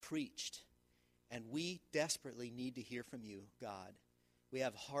preached. And we desperately need to hear from you, God. We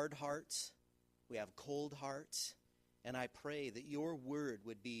have hard hearts. We have cold hearts. And I pray that your word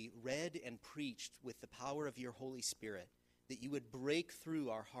would be read and preached with the power of your Holy Spirit, that you would break through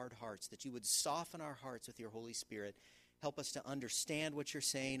our hard hearts, that you would soften our hearts with your Holy Spirit. Help us to understand what you're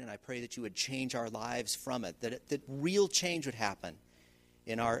saying, and I pray that you would change our lives from it, that real change would happen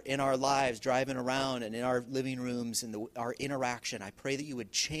in our lives, driving around and in our living rooms and our interaction. I pray that you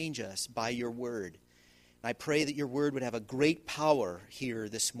would change us by your word. And I pray that your word would have a great power here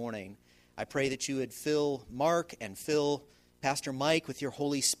this morning. I pray that you would fill Mark and fill Pastor Mike with your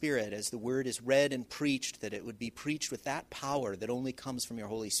Holy Spirit as the word is read and preached, that it would be preached with that power that only comes from your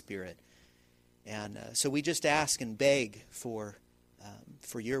Holy Spirit. And so we just ask and beg for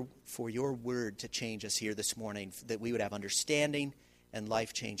your word to change us here this morning, that we would have understanding and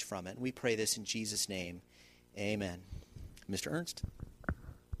life change from it. And we pray this in Jesus' name. Amen. Mr. Ernst.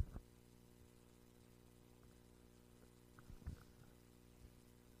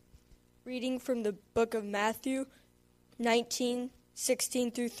 Reading from the book of Matthew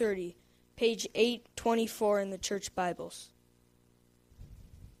 19:16 through 30, page 824 in the church Bibles.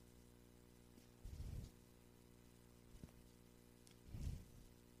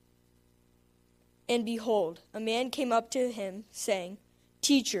 And behold, a man came up to him, saying,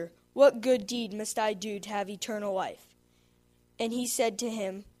 Teacher, what good deed must I do to have eternal life? And he said to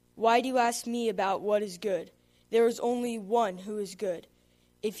him, Why do you ask me about what is good? There is only one who is good.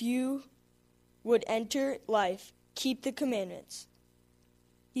 If you would enter life, keep the commandments.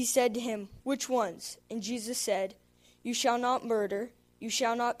 He said to him, Which ones? And Jesus said, You shall not murder, you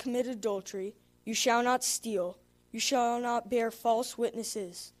shall not commit adultery, you shall not steal, you shall not bear false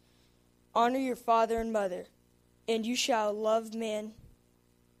witnesses. Honor your father and mother, and you shall love your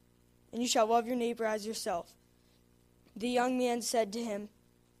neighbor as yourself. The young man said to him,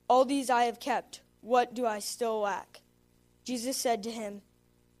 All these I have kept. What do I still lack? Jesus said to him,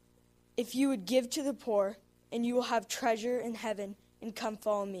 If you would give to the poor, and you will have treasure in heaven, and come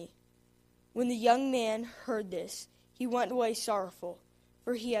follow me. When the young man heard this, he went away sorrowful,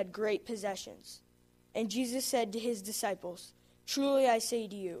 for he had great possessions. And Jesus said to his disciples, Truly I say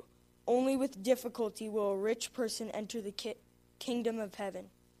to you, only with difficulty will a rich person enter the kingdom of heaven.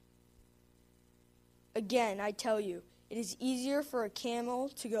 Again, I tell you, it is easier for a camel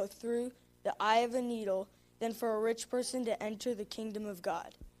to go through the eye of a needle than for a rich person to enter the kingdom of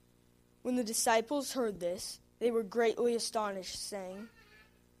God. When the disciples heard this, they were greatly astonished, saying,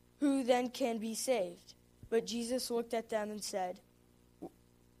 Who then can be saved? But Jesus looked at them and said,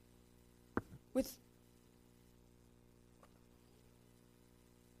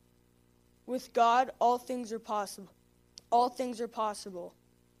 With God, all things are possible. All things are possible.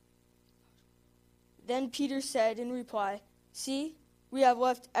 Then Peter said in reply, See, we have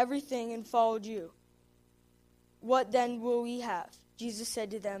left everything and followed you. What then will we have? Jesus said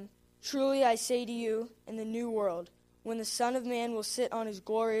to them, Truly I say to you, in the new world, when the Son of Man will sit on his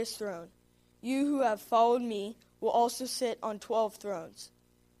glorious throne, you who have followed me will also sit on 12 thrones,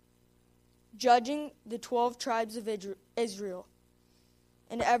 judging the 12 tribes of Israel.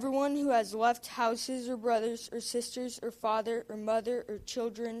 And everyone who has left houses or brothers or sisters or father or mother or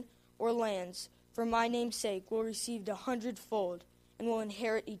children or lands for my name's sake will receive 100-fold and will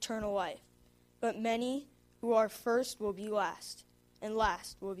inherit eternal life. But many who are first will be last, and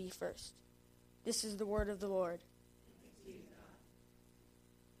last will be first. This is the word of the Lord.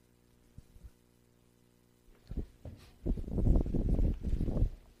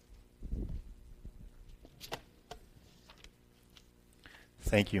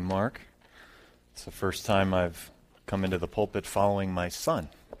 Thank you, Mark. It's the first time I've come into the pulpit following my son.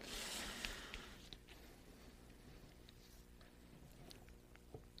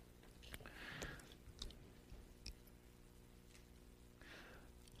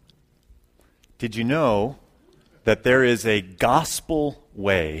 Did you know that there is a gospel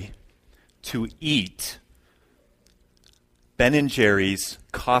way to eat Ben & Jerry's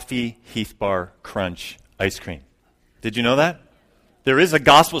Coffee Heath Bar Crunch ice cream? Did you know that? There is a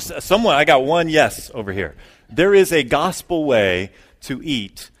gospel, someone, I got one yes over here. There is a gospel way to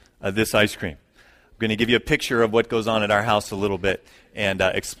eat this ice cream. I'm going to give you a picture of what goes on at our house a little bit and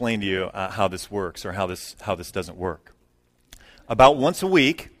explain to you how this works or how this doesn't work. About once a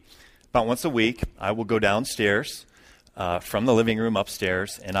week, I will go downstairs from the living room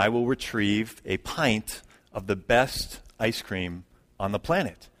upstairs, and I will retrieve a pint of the best ice cream on the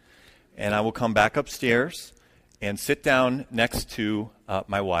planet. And I will come back upstairs and sit down next to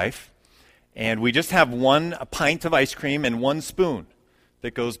my wife, and we just have a pint of ice cream and one spoon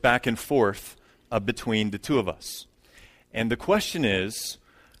that goes back and forth between the two of us. And the question is,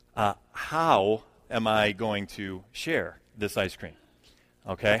 how am I going to share this ice cream?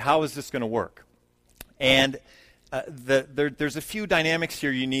 Okay, how is this going to work? And there's a few dynamics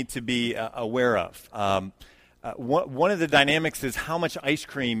here you need to be aware of. One of the dynamics is how much ice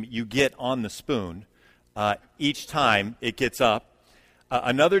cream you get on the spoon each time it gets up.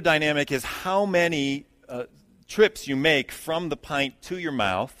 Another dynamic is how many trips you make from the pint to your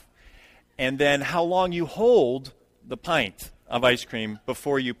mouth, and then how long you hold the pint of ice cream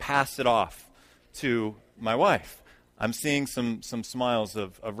before you pass it off to my wife. I'm seeing some smiles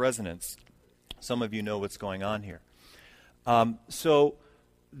of resonance. Some of you know what's going on here. So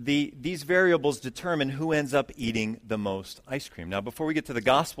these variables determine who ends up eating the most ice cream. Now, before we get to the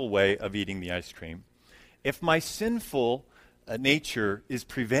gospel way of eating the ice cream, if my sinful nature is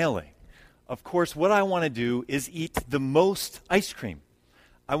prevailing, of course, what I want to do is eat the most ice cream.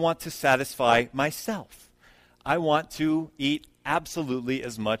 I want to satisfy myself. I want to eat absolutely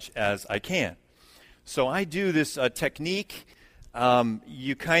as much as I can. So I do this technique. The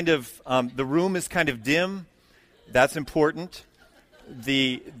room is kind of dim. That's important.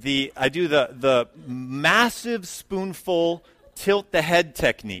 I do the massive spoonful tilt the head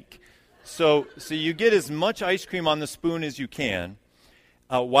technique. So you get as much ice cream on the spoon as you can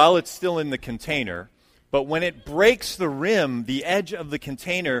while it's still in the container. But when it breaks the rim, the edge of the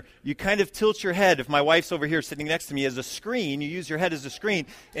container, you kind of tilt your head. If my wife's over here sitting next to me as a screen, you use your head as a screen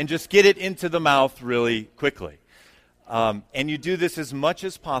and just get it into the mouth really quickly. And you do this as much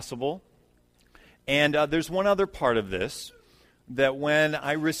as possible. And there's one other part of this, that when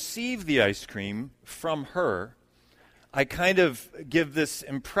I receive the ice cream from her, I kind of give this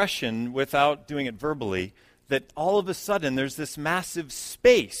impression, without doing it verbally, that all of a sudden there's this massive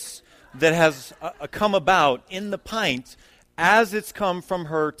space that has come about in the pint as it's come from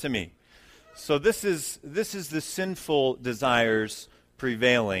her to me. So this is the sinful desires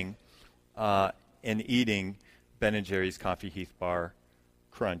prevailing in eating Ben & Jerry's Coffee Heath Bar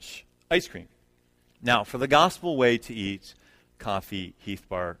Crunch ice cream. Now, for the gospel way to eat Coffee Heath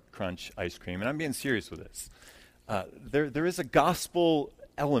Bar Crunch ice cream, and I'm being serious with this, there is a gospel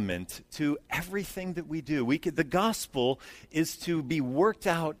element to everything that we do. The gospel is to be worked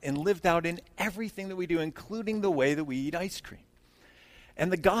out and lived out in everything that we do, including the way that we eat ice cream.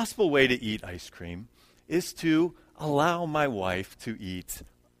 And the gospel way to eat ice cream is to allow my wife to eat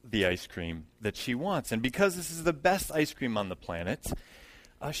the ice cream that she wants. And because this is the best ice cream on the planet,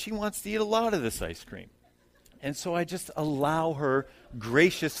 she wants to eat a lot of this ice cream. And so I just allow her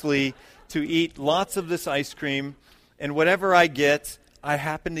graciously to eat lots of this ice cream, and whatever I get, I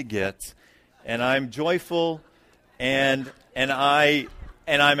happen to get, and I'm joyful, and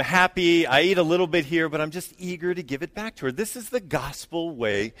I'm happy. I eat a little bit here, but I'm just eager to give it back to her. This is the gospel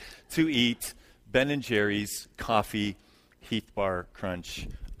way to eat Ben & Jerry's Coffee Heath Bar Crunch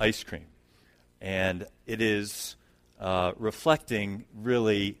ice cream. And it is reflecting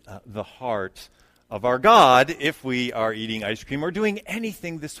really the heart of our God if we are eating ice cream or doing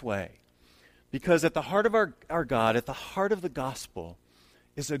anything this way. Because at the heart of our God, at the heart of the gospel,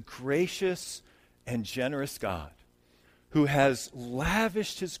 is a gracious and generous God who has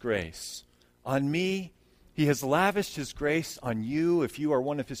lavished his grace on me. He has lavished his grace on you if you are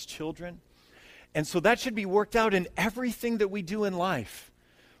one of his children. And so that should be worked out in everything that we do in life.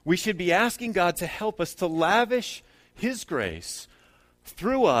 We should be asking God to help us to lavish his grace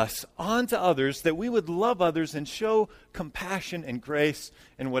through us onto others, that we would love others and show compassion and grace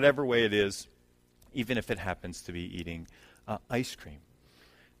in whatever way it is, even if it happens to be eating ice cream.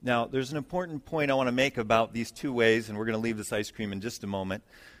 Now, there's an important point I want to make about these two ways, and we're going to leave this ice cream in just a moment.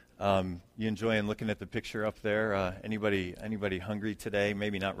 You enjoying looking at the picture up there? Anybody hungry today?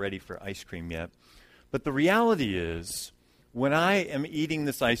 Maybe not ready for ice cream yet. But the reality is, when I am eating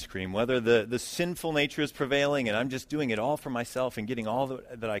this ice cream, whether the sinful nature is prevailing and I'm just doing it all for myself and getting all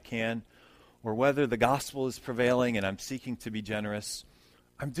that I can, or whether the gospel is prevailing and I'm seeking to be generous,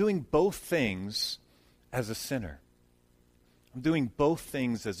 I'm doing both things as a sinner. I'm doing both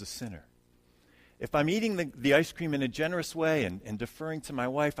things as a sinner. If I'm eating the ice cream in a generous way and deferring to my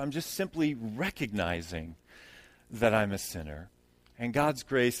wife, I'm just simply recognizing that I'm a sinner. And God's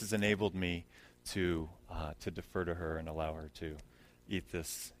grace has enabled me to defer to her and allow her to eat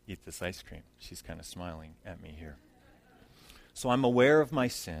this ice cream. She's kind of smiling at me here. So I'm aware of my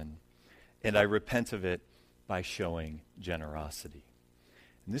sin, and I repent of it by showing generosity.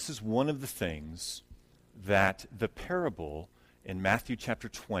 And this is one of the things that the parable in Matthew chapter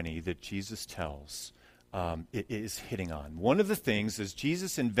 20 that Jesus tells is hitting on. One of the things is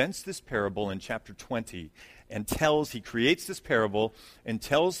Jesus invents this parable in chapter 20 and he creates this parable and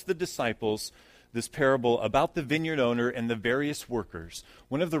tells the disciples this parable about the vineyard owner and the various workers,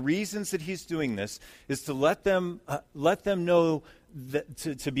 one of the reasons that he's doing this is to let them know that,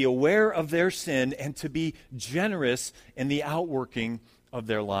 to be aware of their sin and to be generous in the outworking of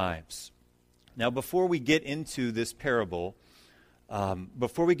their lives. Now, before we get into this parable,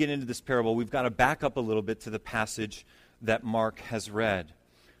 we've got to back up a little bit to the passage that Mark has read.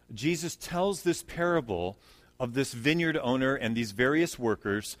 Jesus tells this parable of this vineyard owner and these various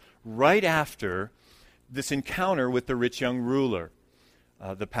workers right after this encounter with the rich young ruler,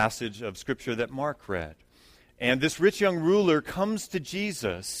 the passage of Scripture that Mark read. And this rich young ruler comes to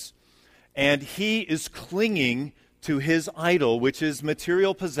Jesus, and he is clinging to his idol, which is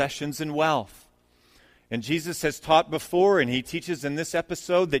material possessions and wealth. And Jesus has taught before, and he teaches in this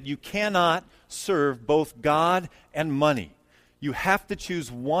episode, that you cannot serve both God and money. You have to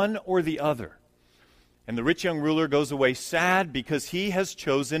choose one or the other. And the rich young ruler goes away sad because he has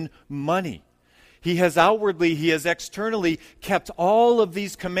chosen money. He has externally kept all of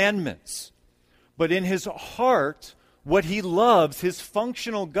these commandments. But in his heart, what he loves, his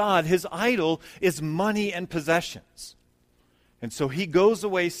functional God, his idol, is money and possessions. And so he goes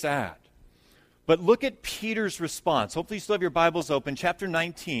away sad. But look at Peter's response. Hopefully you still have your Bibles open, chapter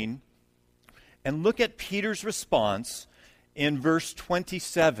 19. And look at Peter's response in verse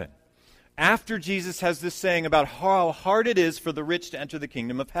 27. After Jesus has this saying about how hard it is for the rich to enter the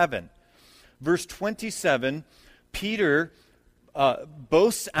kingdom of heaven. Verse 27, Peter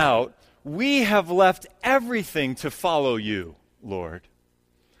boasts out, "We have left everything to follow you, Lord."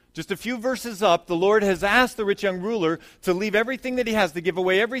 Just a few verses up, the Lord has asked the rich young ruler to leave everything that he has, to give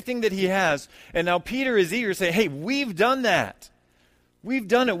away everything that he has. And now Peter is eager to say, hey, we've done that. We've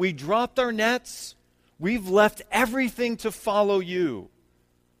done it. We dropped our nets. We've left everything to follow you.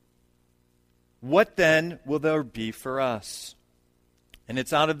 What then will there be for us? And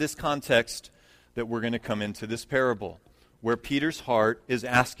it's out of this context that we're going to come into this parable, where Peter's heart is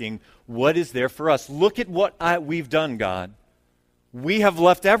asking, what is there for us? Look at what we've done, God. We have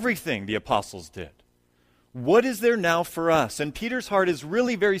left everything, the apostles did. What is there now for us? And Peter's heart is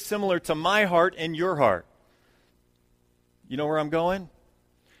really very similar to my heart and your heart. You know where I'm going?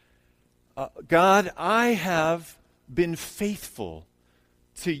 God, I have been faithful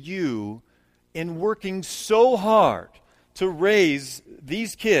to you in working so hard to raise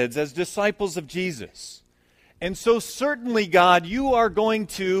these kids as disciples of Jesus. And so certainly, God, you are going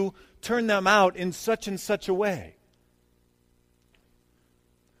to turn them out in such and such a way.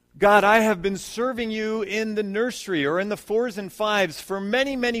 God, I have been serving you in the nursery or in the 4s and 5s for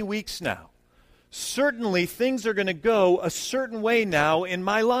many, many weeks now. Certainly, things are going to go a certain way now in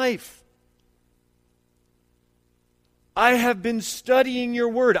my life. I have been studying your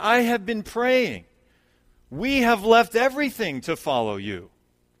word. I have been praying. We have left everything to follow you.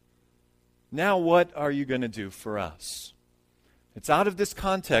 Now what are you going to do for us? It's out of this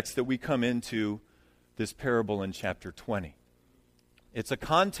context that we come into this parable in chapter 20. It's a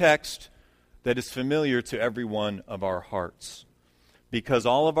context that is familiar to every one of our hearts, because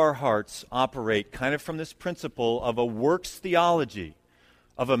all of our hearts operate kind of from this principle of a works theology,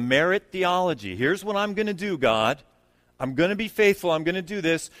 of a merit theology. Here's what I'm going to do, God. I'm going to be faithful. I'm going to do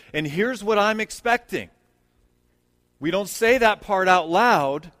this. And here's what I'm expecting. We don't say that part out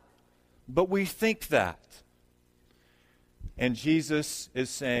loud, but we think that. And Jesus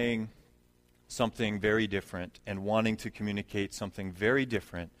is saying something very different and wanting to communicate something very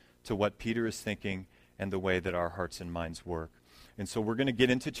different to what Peter is thinking and the way that our hearts and minds work. And so we're going to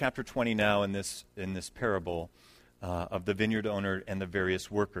get into chapter 20 now in this parable of the vineyard owner and the various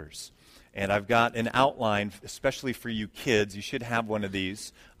workers. And I've got an outline, especially for you kids. You should have one of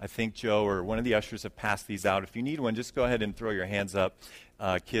these. I think Joe or one of the ushers have passed these out. If you need one, just go ahead and throw your hands up,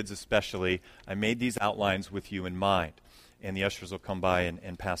 kids especially. I made these outlines with you in mind, and the ushers will come by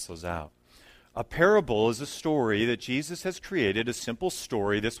and pass those out. A parable is a story that Jesus has created, a simple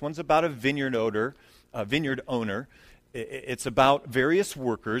story. This one's about a vineyard owner. It's about various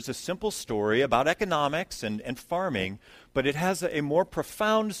workers, a simple story about economics and farming, but it has a more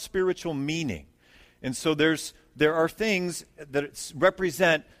profound spiritual meaning. And so there are things that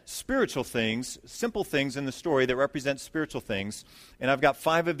represent spiritual things, simple things in the story that represent spiritual things. And I've got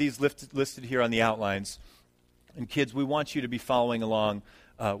 5 of these listed here on the outlines. And kids, we want you to be following along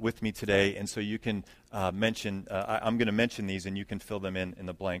with me today, and so you can mention, I'm going to mention these, and you can fill them in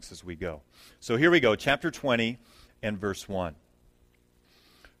the blanks as we go. So here we go, chapter 20 and verse 1.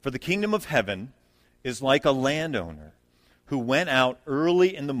 For the kingdom of heaven is like a landowner who went out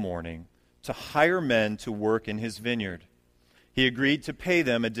early in the morning to hire men to work in his vineyard. He agreed to pay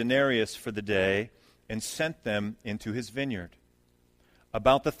them a denarius for the day and sent them into his vineyard.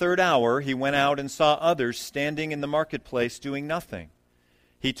 About the third hour, he went out and saw others standing in the marketplace doing nothing.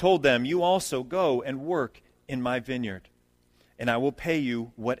 He told them, "You also go and work in my vineyard, and I will pay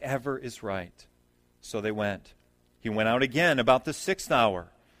you whatever is right." So they went. He went out again about the 6th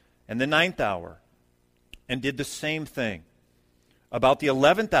hour and the 9th hour and did the same thing. About the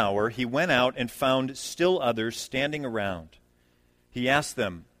 11th hour, he went out and found still others standing around. He asked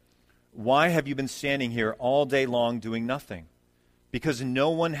them, "Why have you been standing here all day long doing nothing?" "Because no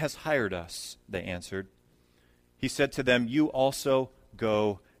one has hired us," they answered. He said to them, "You also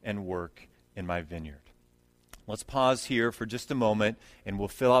go and work in my vineyard." Let's pause here for just a moment, and we'll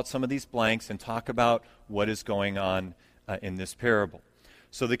fill out some of these blanks and talk about what is going on in this parable.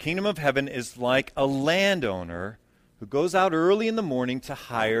 So the kingdom of heaven is like a landowner who goes out early in the morning to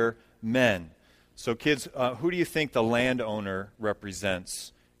hire men. So kids, who do you think the landowner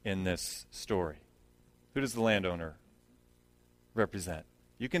represents in this story? Who does the landowner represent?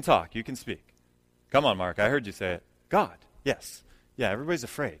 You can talk. You can speak. Come on, Mark. I heard you say it. God. Yes. Yeah, everybody's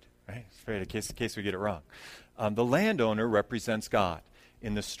afraid, right? Afraid in case we get it wrong. The landowner represents God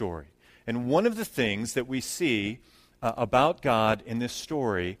in this story. And one of the things that we see about God in this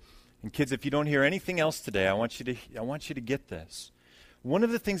story, and kids, if you don't hear anything else today, I want you to get this. One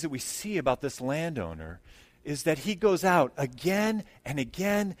of the things that we see about this landowner is that he goes out again and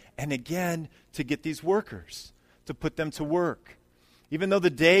again and again to get these workers, to put them to work. Even though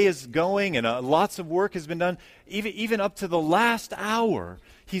the day is going and lots of work has been done, even up to the last hour,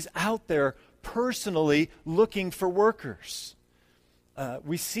 he's out there personally looking for workers.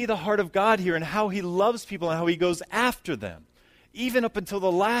 We see the heart of God here and how he loves people and how he goes after them, even up until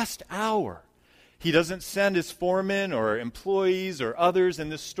the last hour. He doesn't send his foremen or employees or others in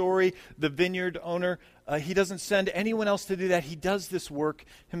this story, the vineyard owner. He doesn't send anyone else to do that. He does this work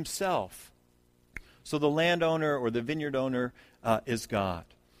himself. So the landowner or the vineyard owner is God.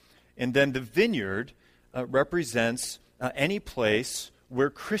 And then the vineyard represents any place where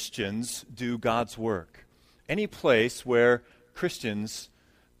Christians do God's work. Any place where Christians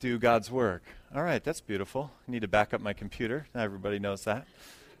do God's work. All right, that's beautiful. I need to back up my computer. Now everybody knows that.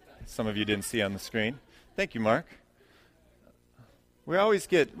 Some of you didn't see on the screen. Thank you, Mark. We always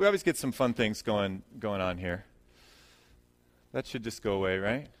get some fun things going on here. That should just go away,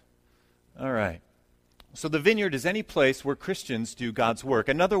 right? All right. So the vineyard is any place where Christians do God's work.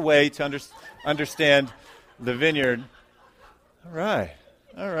 Another way to understand the vineyard. All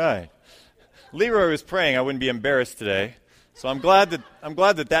right. Leroy was praying I wouldn't be embarrassed today, so I'm glad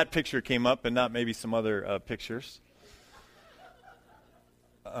that picture came up and not maybe some other pictures.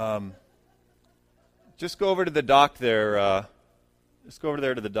 Just go over to the dock there. Just go over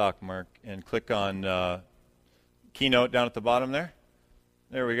there to the dock, Mark, and click on Keynote down at the bottom there.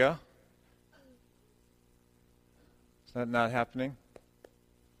 There we go. Is that not happening?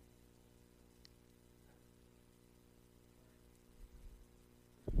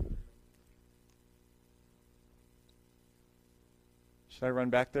 Should I run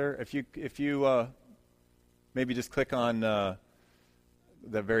back there? If you maybe just click on the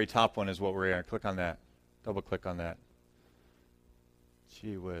very top one is what we're at. Click on that. Double click on that.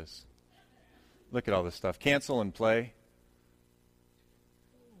 Gee whiz. Look at all this stuff. Cancel and play.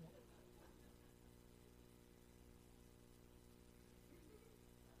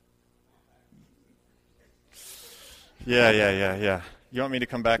 Yeah. You want me to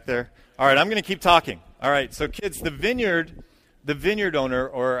come back there? All right, I'm going to keep talking. All right, so kids, the vineyard owner,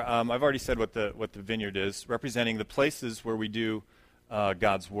 or I've already said what the vineyard is, representing the places where we do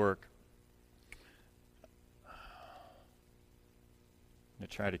God's work. I'm going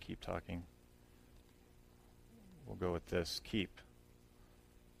to try to keep talking. We'll go with this, keep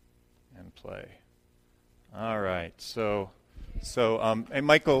and play. All right, so hey,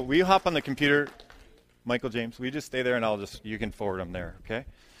 Michael, will you hop on the computer? Michael James, will you just stay there and you can forward them there, okay?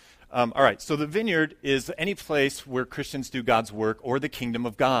 All right, so the vineyard is any place where Christians do God's work or the kingdom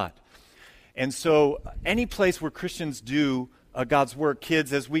of God. And so any place where Christians do God's work,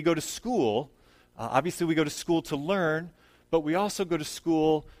 kids, as we go to school, obviously we go to school to learn, but we also go to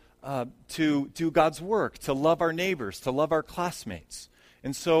school to do God's work, to love our neighbors, to love our classmates.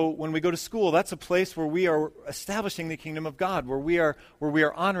 And so when we go to school, that's a place where we are establishing the kingdom of God, where we are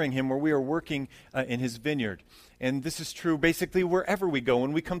honoring him, where we are working in his vineyard. And this is true basically wherever we go.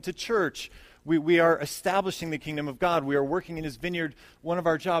 When we come to church, we are establishing the kingdom of God. We are working in his vineyard. One of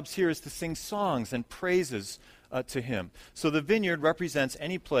our jobs here is to sing songs and praises to him. So the vineyard represents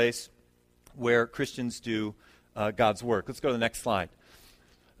any place where Christians do God's work. Let's go to the next slide.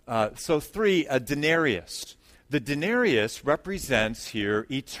 So 3, a denarius. The denarius represents here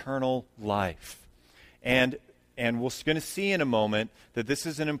eternal life. And And we're going to see in a moment that this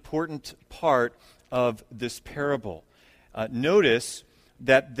is an important part of this parable. Notice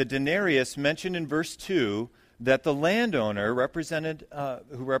that the denarius mentioned in verse 2, that the landowner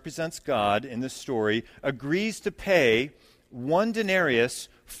who represents God in this story agrees to pay 1 denarius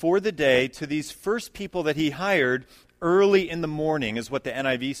for the day to these first people that he hired early in the morning, is what the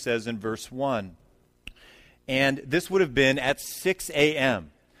NIV says in verse 1. And this would have been at 6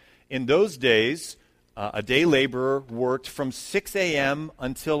 a.m. In those days, a day laborer worked from 6 a.m.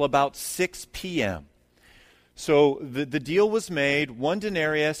 until about 6 p.m. So the deal was made, 1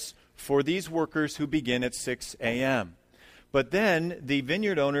 denarius for these workers who begin at 6 a.m. But then the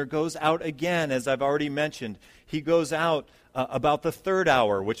vineyard owner goes out again, as I've already mentioned. He goes out about the 3rd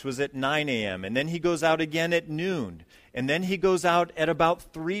hour, which was at 9 a.m. And then he goes out again at noon. And then he goes out at about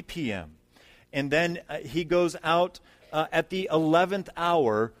 3 p.m. And then he goes out at the 11th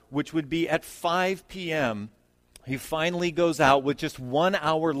hour, which would be at 5 p.m. He finally goes out with just 1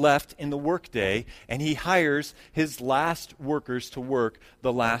 hour left in the workday, and he hires his last workers to work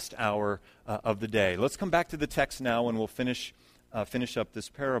the last hour of the day. Let's come back to the text now, and we'll finish up this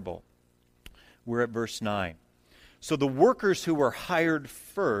parable. We're at verse 9. So the workers who were hired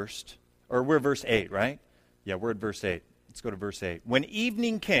first, or we're verse 8, right? Yeah, we're at verse 8. Let's go to verse 8. When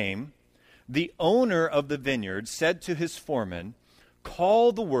evening came, the owner of the vineyard said to his foreman,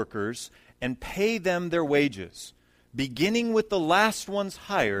 "Call the workers and pay them their wages, beginning with the last ones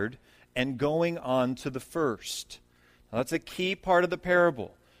hired and going on to the first." Now, that's a key part of the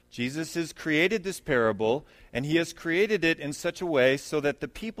parable. Jesus has created this parable, and he has created it in such a way so that the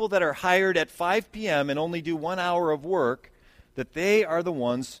people that are hired at 5 p.m. and only do 1 hour of work, that they are the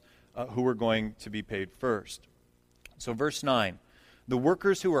ones who are going to be paid first. So verse 9, the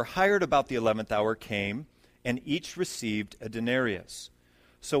workers who were hired about the 11th hour came, and each received a denarius.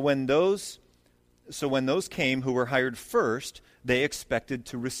 So when those came who were hired first, they expected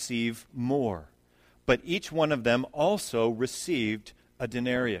to receive more. But each one of them also received a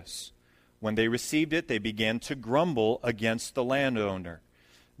denarius. When they received it, they began to grumble against the landowner.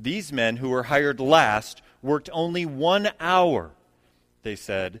 "These men who were hired last worked only 1 hour," they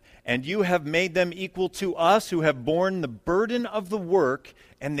said, "and you have made them equal to us who have borne the burden of the work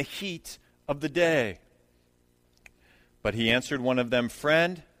and the heat of the day." But he answered one of them,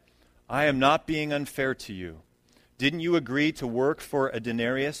 "Friend, I am not being unfair to you. Didn't you agree to work for a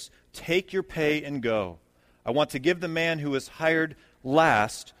denarius? Take your pay and go. I want to give the man who was hired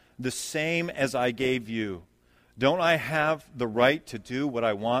last the same as I gave you. Don't I have the right to do what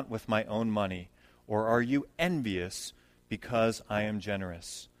I want with my own money? Or are you envious because I am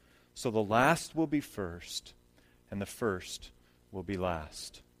generous?" So the last will be first, and the first will be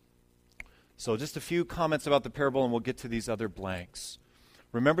last. So just a few comments about the parable, and we'll get to these other blanks.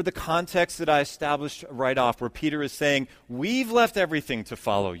 Remember the context that I established right off, where Peter is saying, we've left everything to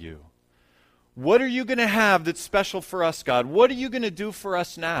follow you. What are you going to have that's special for us, God? What are you going to do for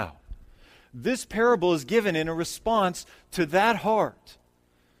us now? This parable is given in a response to that heart.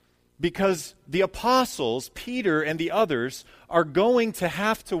 Because the apostles, Peter and the others, are going to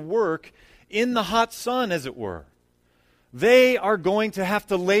have to work in the hot sun, as it were. They are going to have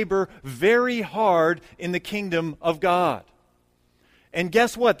to labor very hard in the kingdom of God. And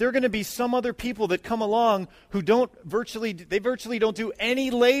guess what? There are going to be some other people that come along who virtually don't do any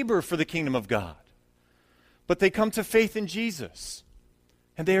labor for the kingdom of God. But they come to faith in Jesus.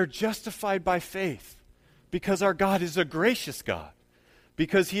 And they are justified by faith because our God is a gracious God,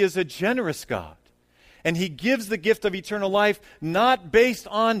 because he is a generous God. And he gives the gift of eternal life not based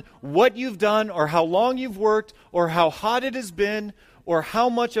on what you've done or how long you've worked or how hot it has been or how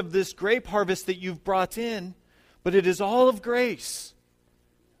much of this grape harvest that you've brought in, but it is all of grace.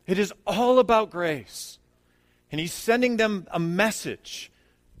 It is all about grace. And he's sending them a message.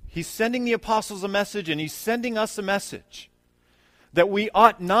 He's sending the apostles a message, and he's sending us a message that we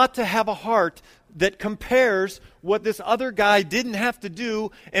ought not to have a heart that compares what this other guy didn't have to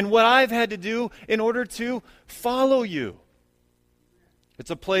do and what I've had to do in order to follow you. It's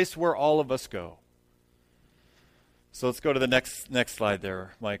a place where all of us go. So let's go to the next slide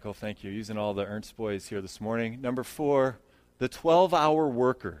there, Michael. Thank you. Using all the Ernst boys here this morning. Number 4, the 12-hour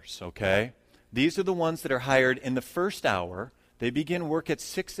workers, okay? These are the ones that are hired in the first hour. They begin work at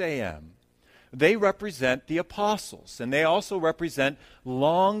 6 a.m. They represent the apostles, and they also represent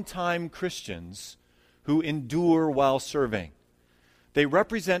longtime Christians who endure while serving. They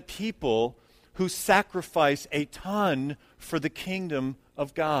represent people who sacrifice a ton for the kingdom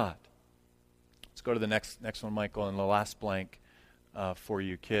of God. Let's go to the next one, Michael, and the last blank for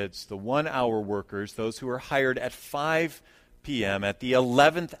you kids. The 1-hour workers, those who are hired at 5 p.m., at the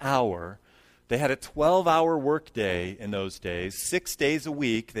 11th hour, They had a 12-hour workday in those days. 6 days a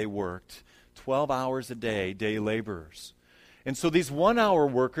week they worked, 12 hours a day, day laborers. And so these 1-hour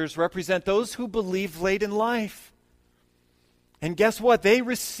workers represent those who believe late in life. And guess what? They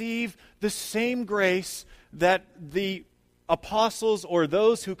receive the same grace that the apostles or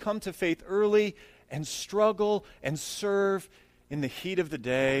those who come to faith early and struggle and serve in the heat of the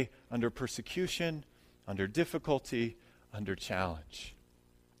day under persecution, under difficulty, under challenge.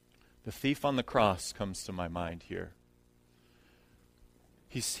 The thief on the cross comes to my mind here.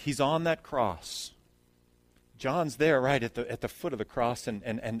 He's on that cross. John's there right at the foot of the cross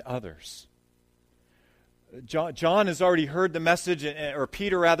and others. John has already heard the message, or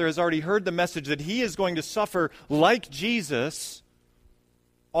Peter rather has already heard the message that he is going to suffer like Jesus.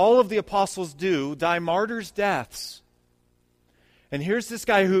 All of the apostles do, die martyrs' deaths. And here's this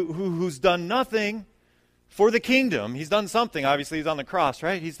guy who's done nothing for the kingdom. He's done something. Obviously, he's on the cross,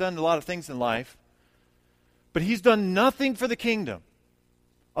 right? He's done a lot of things in life. But he's done nothing for the kingdom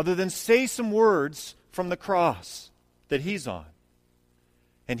other than say some words from the cross that he's on.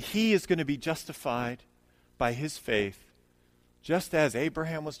 And he is going to be justified by his faith, just as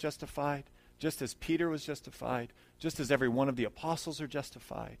Abraham was justified, just as Peter was justified, just as every one of the apostles are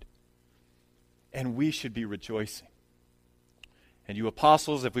justified. And we should be rejoicing. And you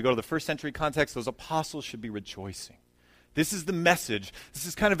apostles, if we go to the first century context, those apostles should be rejoicing. This is the message. This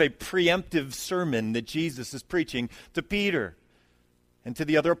is kind of a preemptive sermon that Jesus is preaching to Peter and to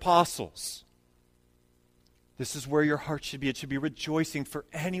the other apostles. This is where your heart should be. It should be rejoicing for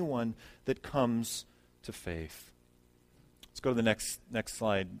anyone that comes to faith. Let's go to the next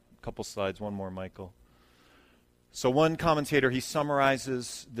slide. A couple slides. One more, Michael. So one commentator, he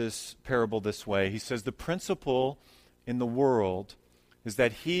summarizes this parable this way. He says, the principle in the world is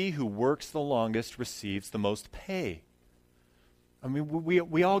that he who works the longest receives the most pay. I mean,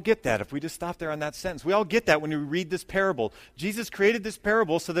 we all get that if we just stop there on that sentence. We all get that when we read this parable. Jesus created this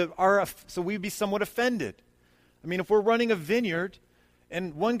parable so we'd be somewhat offended. I mean, if we're running a vineyard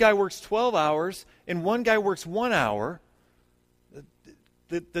and one guy works 12 hours and one guy works 1 hour,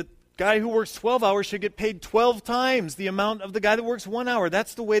 the guy who works 12 hours should get paid 12 times the amount of the guy that works 1 hour.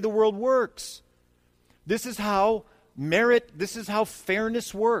 That's the way the world works. This is how this is how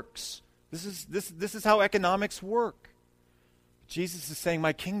fairness works. This is how economics work. Jesus is saying,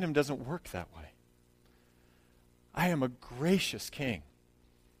 my kingdom doesn't work that way. I am a gracious king.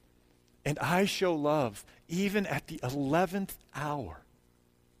 And I show love even at the 11th hour.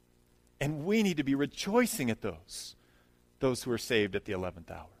 And we need to be rejoicing at those who are saved at the 11th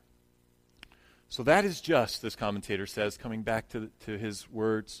hour. So that is just, this commentator says, coming back to his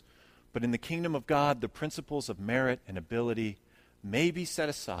words, but in the kingdom of God, the principles of merit and ability may be set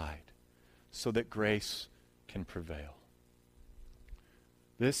aside so that grace can prevail.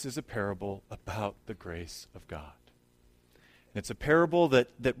 This is a parable about the grace of God. And it's a parable that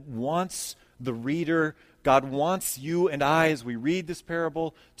wants the reader, God wants you and I, as we read this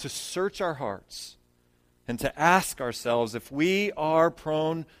parable, to search our hearts and to ask ourselves if we are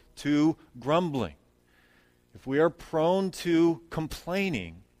prone to grumbling, if we are prone to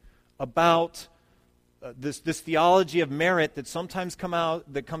complaining about this theology of merit that sometimes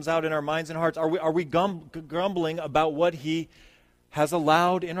comes out in our minds and hearts. Are we grumbling about what He has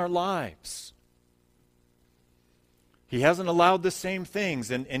allowed in our lives? He hasn't allowed the same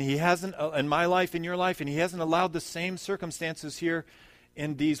things, and He hasn't, in my life, in your life, and He hasn't allowed the same circumstances here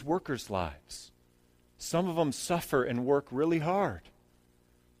in these workers' lives. Some of them suffer and work really hard,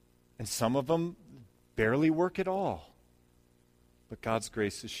 and some of them barely work at all. But God's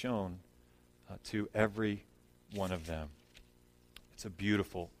grace is shown to every one of them. It's a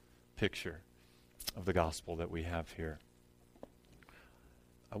beautiful picture of the gospel that we have here.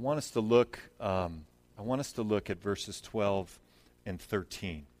 I want us to look at verses 12 and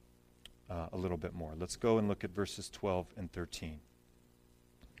 13 a little bit more. Let's go and look at verses 12 and 13.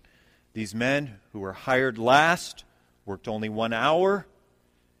 These men who were hired last worked only 1 hour,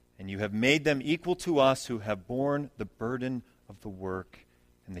 and you have made them equal to us who have borne the burden of the work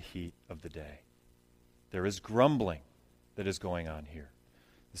in the heat of the day. There is grumbling that is going on here.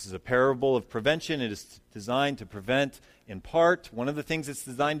 This is a parable of prevention. It is designed to prevent, in part, one of the things it's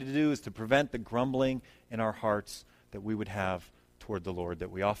designed to do is to prevent the grumbling in our hearts that we would have toward the Lord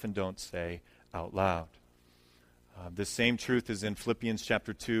that we often don't say out loud. The same truth is in Philippians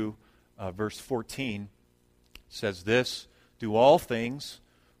chapter 2, verse 14. It says this, do all things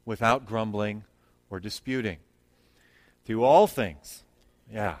without grumbling or disputing. Do all things.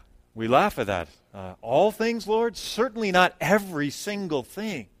 Yeah, we laugh at that. All things, Lord? Certainly not every single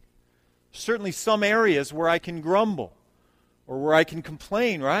thing. Certainly some areas where I can grumble or where I can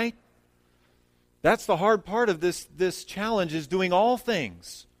complain, right? That's the hard part of this challenge, is doing all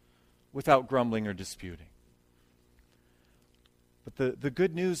things without grumbling or disputing. But the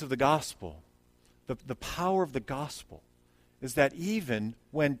good news of the gospel, the power of the gospel, is that even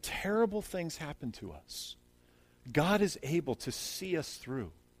when terrible things happen to us, God is able to see us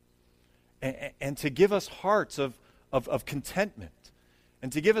through and to give us hearts of contentment,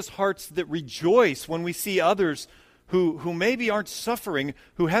 and to give us hearts that rejoice when we see others who maybe aren't suffering,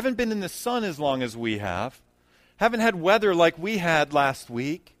 who haven't been in the sun as long as we have, haven't had weather like we had last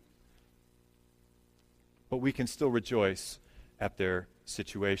week, but we can still rejoice at their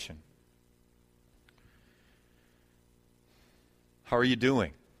situation. How are you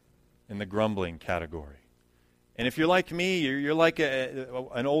doing in the grumbling category? And if you're like me, you're like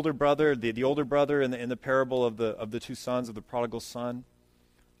an older brother, the older brother in the parable of the two sons, of the prodigal son.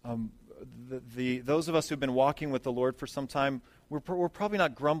 Those of us who've been walking with the Lord for some time, we're probably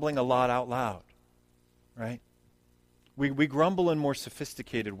not grumbling a lot out loud, right? We grumble in more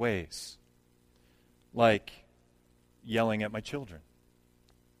sophisticated ways, like yelling at my children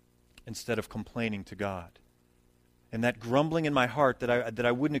instead of complaining to God. And that grumbling in my heart that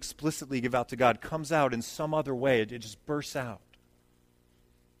I wouldn't explicitly give out to God comes out in some other way. It just bursts out.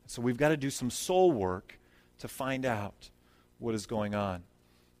 So we've got to do some soul work to find out what is going on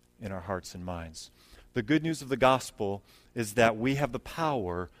in our hearts and minds. The good news of the gospel is that we have the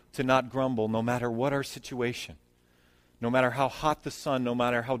power to not grumble no matter what our situation, no matter how hot the sun, no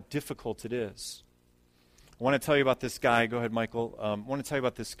matter how difficult it is. I want to tell you about this guy. Go ahead, Michael. I want to tell you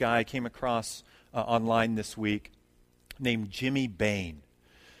about this guy I came across online this week named Jimmy Bain.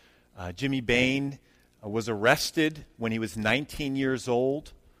 Jimmy Bain was arrested when he was 19 years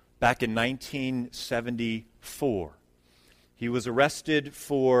old back in 1974. He was arrested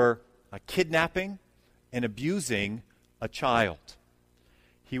for kidnapping and abusing a child.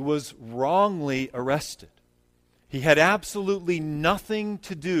 He was wrongly arrested. He had absolutely nothing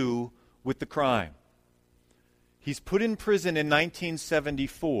to do with the crime. He's put in prison in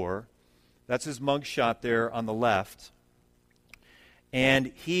 1974. That's his mugshot there on the left.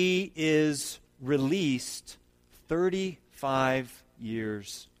 And he is released 35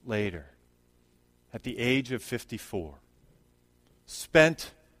 years later at the age of 54.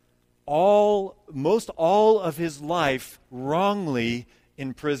 Spent most all of his life wrongly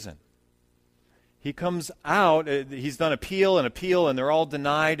in prison. He comes out, he's done appeal, and they're all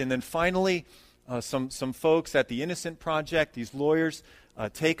denied, and then finally some folks at the Innocent Project, these lawyers,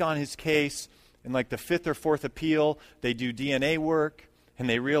 take on his case. In like the fifth or fourth appeal, they do DNA work, and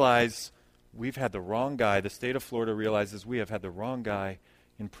they realize we've had the wrong guy. The state of Florida realizes we have had the wrong guy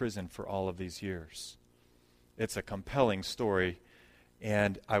in prison for all of these years. It's a compelling story,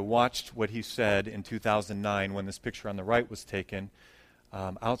 and I watched what he said in 2009 when this picture on the right was taken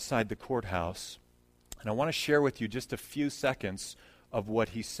outside the courthouse, and I want to share with you just a few seconds of what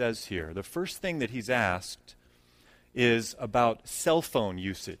he says here. The first thing that he's asked is about cell phone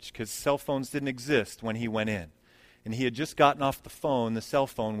usage, because cell phones didn't exist when he went in. And he had just gotten off the cell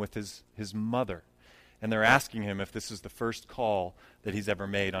phone with his mother. And they're asking him if this is the first call that he's ever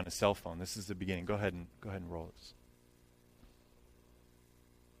made on a cell phone. This is the beginning. Go ahead and roll this.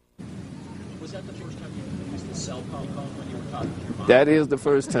 Was that the first time you used the cell phone when you were talking to your mom? That is the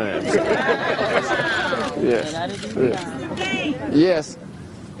first time. Yes. Yes.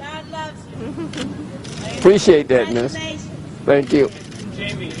 God loves you. Appreciate that, miss. Thank you.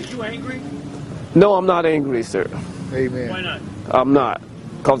 Jamie, are you angry? No, I'm not angry, sir. Amen. Why not? I'm not.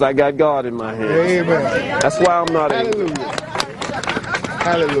 Because I got God in my hands. Amen. That's why I'm not angry.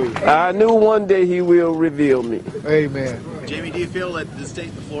 Hallelujah. I knew one day he will reveal me. Amen. Jamie, do you feel that the state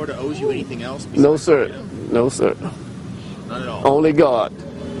of Florida owes you anything else? No, sir. No, sir. Not at all. Only God.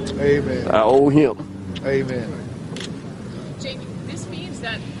 Amen. I owe him. Amen. Jamie, this means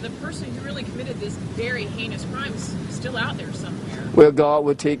that the person who really committed this very heinous crime is still out there somewhere. Well, God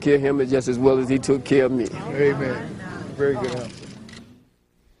will take care of him just as well as he took care of me. Amen. Very good answer.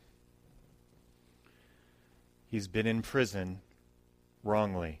 He's been in prison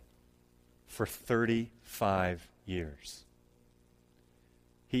wrongly for 35 years.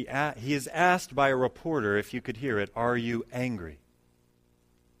 He is asked by a reporter, if you could hear it, "Are you angry?"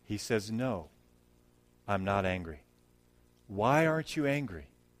 He says, "No, I'm not angry." Why aren't you angry?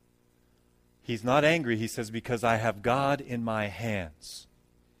 He's not angry, he says, because I have God in my hands.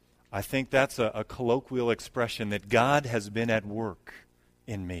 I think that's a colloquial expression that God has been at work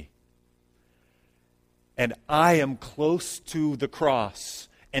in me. And I am close to the cross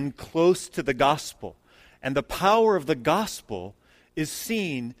and close to the gospel. And the power of the gospel is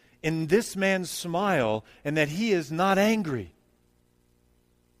seen in this man's smile and that he is not angry.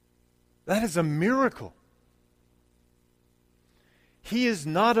 That is a miracle. He is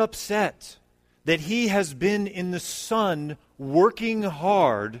not upset that he has been in the sun working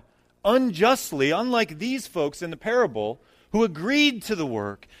hard unjustly, unlike these folks in the parable who agreed to the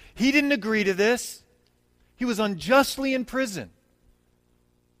work. He didn't agree to this. He was unjustly in prison.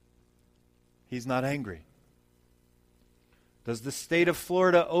 He's not angry. Does the state of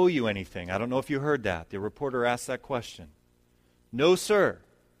Florida owe you anything? I don't know if you heard that. The reporter asked that question. No, sir.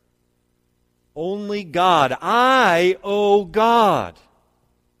 Only God. I owe God,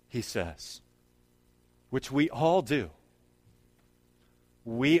 he says, which we all do.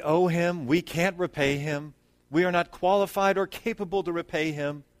 We owe him. We can't repay him. We are not qualified or capable to repay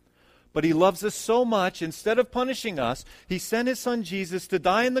him. But he loves us so much, instead of punishing us, he sent his son Jesus to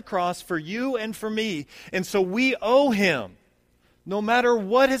die on the cross for you and for me. And so we owe him, no matter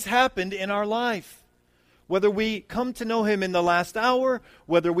what has happened in our life. Whether we come to know him in the last hour,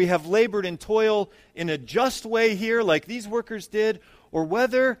 whether we have labored and toil in a just way here like these workers did, or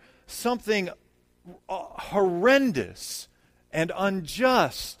whether something horrendous and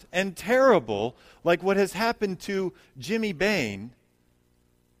unjust and terrible like what has happened to Jimmy Bain,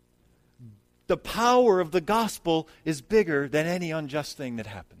 the power of the gospel is bigger than any unjust thing that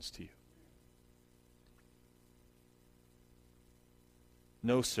happens to you.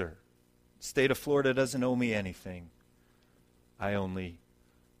 No, sir. State of Florida doesn't owe me anything. I only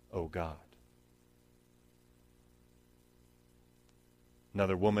owe God.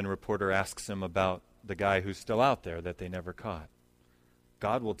 Another woman reporter asks him about the guy who's still out there that they never caught.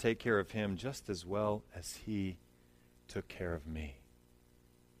 God will take care of him just as well as he took care of me.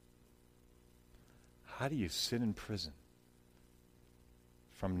 How do you sit in prison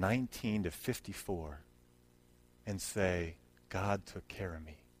from 19 to 54 and say, God took care of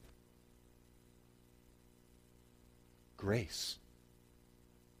me? Grace.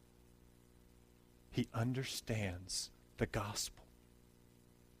 He understands the gospel.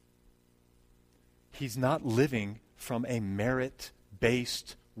 He's not living from a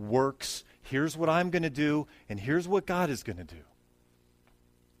merit-based works. Here's what I'm going to do, and here's what God is going to do.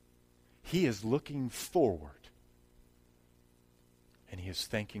 He is looking forward, and he is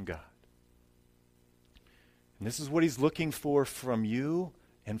thanking God. And this is what he's looking for from you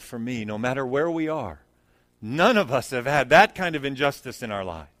and from me, no matter where we are. None of us have had that kind of injustice in our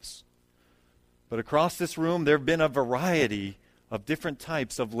lives. But across this room, there have been a variety of different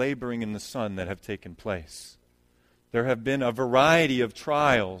types of laboring in the sun that have taken place. There have been a variety of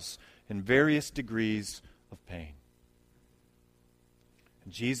trials and various degrees of pain.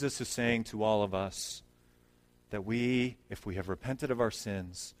 And Jesus is saying to all of us that we, if we have repented of our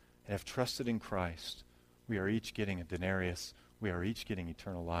sins and have trusted in Christ, we are each getting a denarius. We are each getting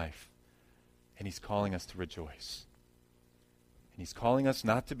eternal life. And he's calling us to rejoice. And he's calling us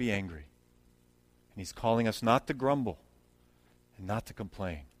not to be angry. And he's calling us not to grumble and not to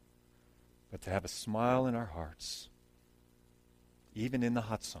complain, but to have a smile in our hearts, even in the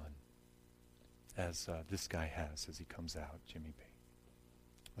hot sun, as this guy has as he comes out, Jimmy B.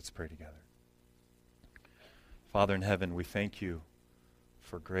 Let's pray together. Father in heaven, we thank you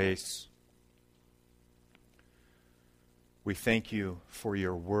for grace. We thank you for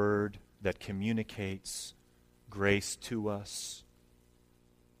your word that communicates grace to us.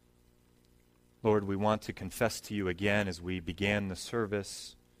 Lord, we want to confess to you again as we began the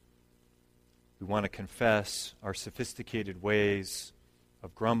service. We want to confess our sophisticated ways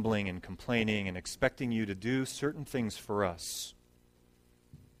of grumbling and complaining and expecting you to do certain things for us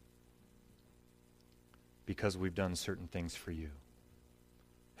because we've done certain things for you.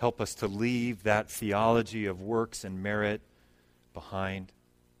 Help us to leave that theology of works and merit behind.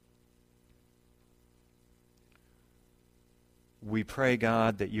 We pray,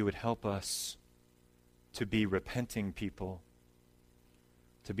 God, that you would help us to be repenting people,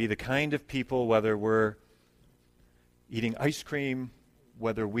 to be the kind of people, whether we're eating ice cream,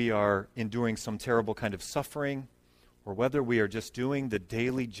 whether we are enduring some terrible kind of suffering, or whether we are just doing the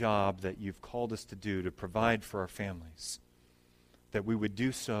daily job that you've called us to do to provide for our families, that we would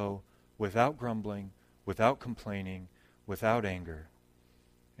do so without grumbling, without complaining, without anger,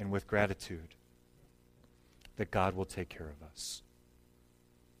 and with gratitude that God will take care of us.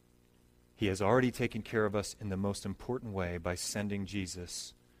 He has already taken care of us in the most important way by sending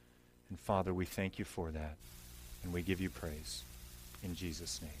Jesus. And Father, we thank you for that, and we give you praise. In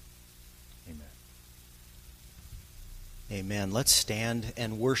Jesus' name, amen. Amen. Let's stand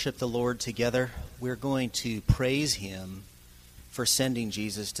and worship the Lord together. We're going to praise him for sending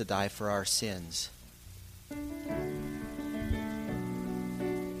Jesus to die for our sins.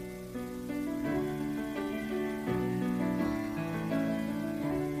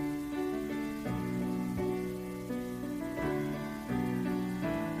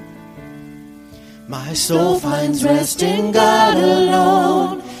 My soul finds rest in God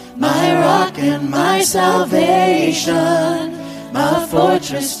alone, my rock and my salvation, my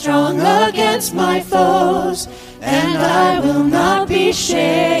fortress strong against my foes, and I will not be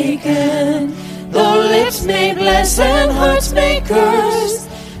shaken. Though lips may bless and hearts may curse,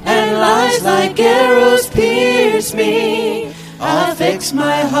 and lies like arrows pierce me, I'll fix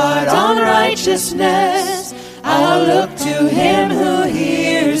my heart on righteousness. I'll look to him who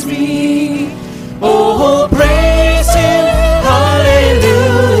hears me. Oh, praise him,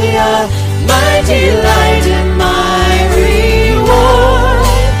 hallelujah, my delight and my reward,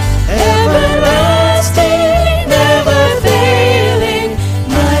 everlasting, never failing,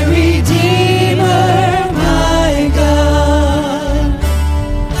 my Redeemer, my God.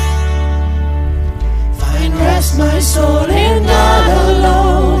 Find rest, my soul, in God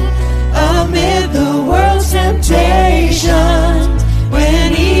alone, amid the world's temptations.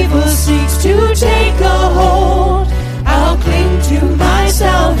 When evil seeks to take a hold, I'll cling to my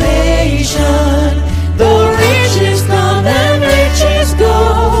salvation. Though riches come and riches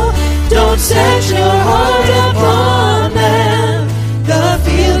go, don't set your heart upon them. The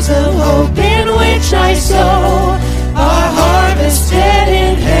fields of hope in which I sow are harvested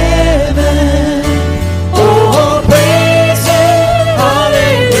in heaven. Oh, praise him,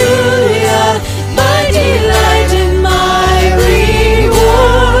 hallelujah, my delight and my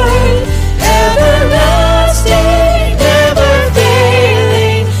reward, everlasting, never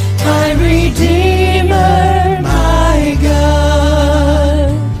failing, my Redeemer, my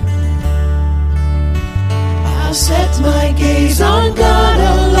God. I'll set my gaze on God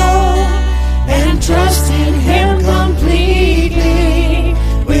alone and trust in him completely.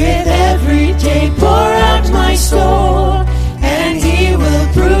 With every day pour out my soul, and he will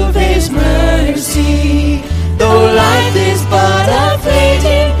prove his mercy. Though life is but a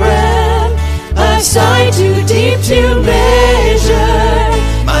fleeting breath, a sigh too deep to measure,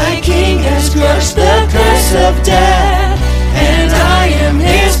 my King has crushed the curse of death, and I am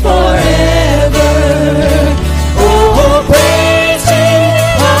his forever. Oh, praise him,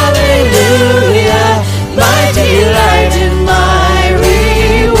 hallelujah, my delight and my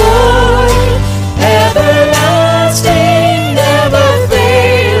reward, everlasting, never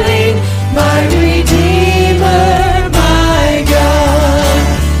failing, my Redeemer, my God.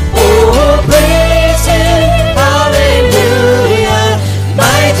 Oh, praise him, hallelujah,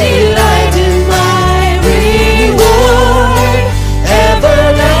 my delight and my reward,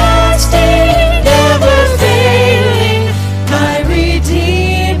 everlasting, never failing, my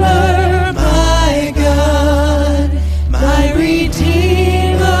Redeemer, my God, my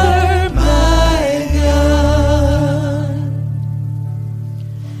Redeemer, my God.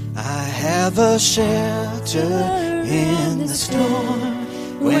 I have a shelter in the storm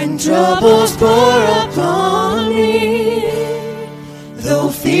when troubles pour upon me. Though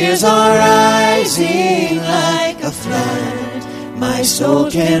fears are rising like a flood, my soul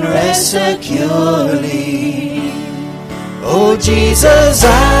can rest securely. Oh, Jesus,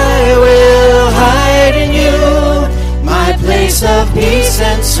 I will hide in you, my place of peace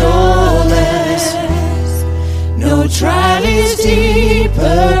and solace. No trial is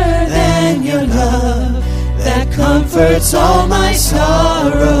deeper than your love that comforts all my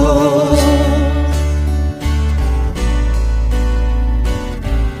sorrow.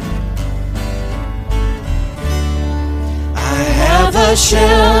 I have a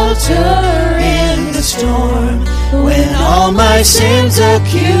shelter in the storm when all my sins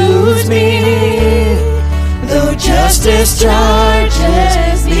accuse me. Though justice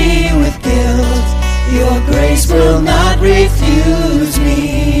charges me with guilt, your grace will not refuse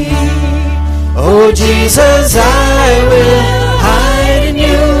me. Oh, Jesus, I will hide in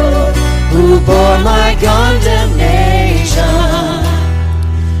you, who bore my condemnation.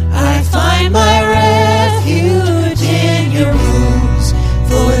 I find my refuge in your wounds,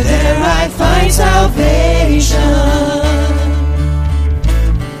 for there I find salvation.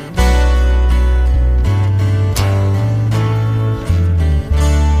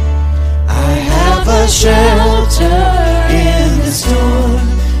 A shelter in the storm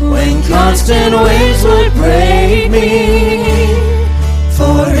when constant waves would break me.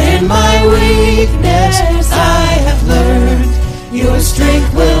 For in my weakness I have learned your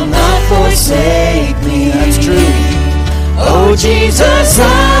strength will not forsake me. That's true. Oh, Jesus,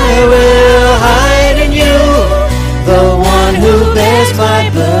 I will hide in you, the one who bears my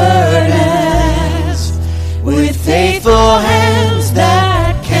burdens, with faithful hands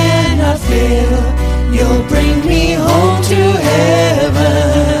that cannot fail. You'll bring me home to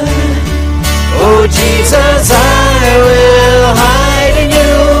heaven. Oh, Jesus, I will hide in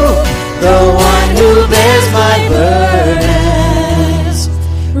you, the one who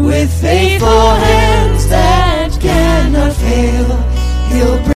faithful hands that cannot fail. He'll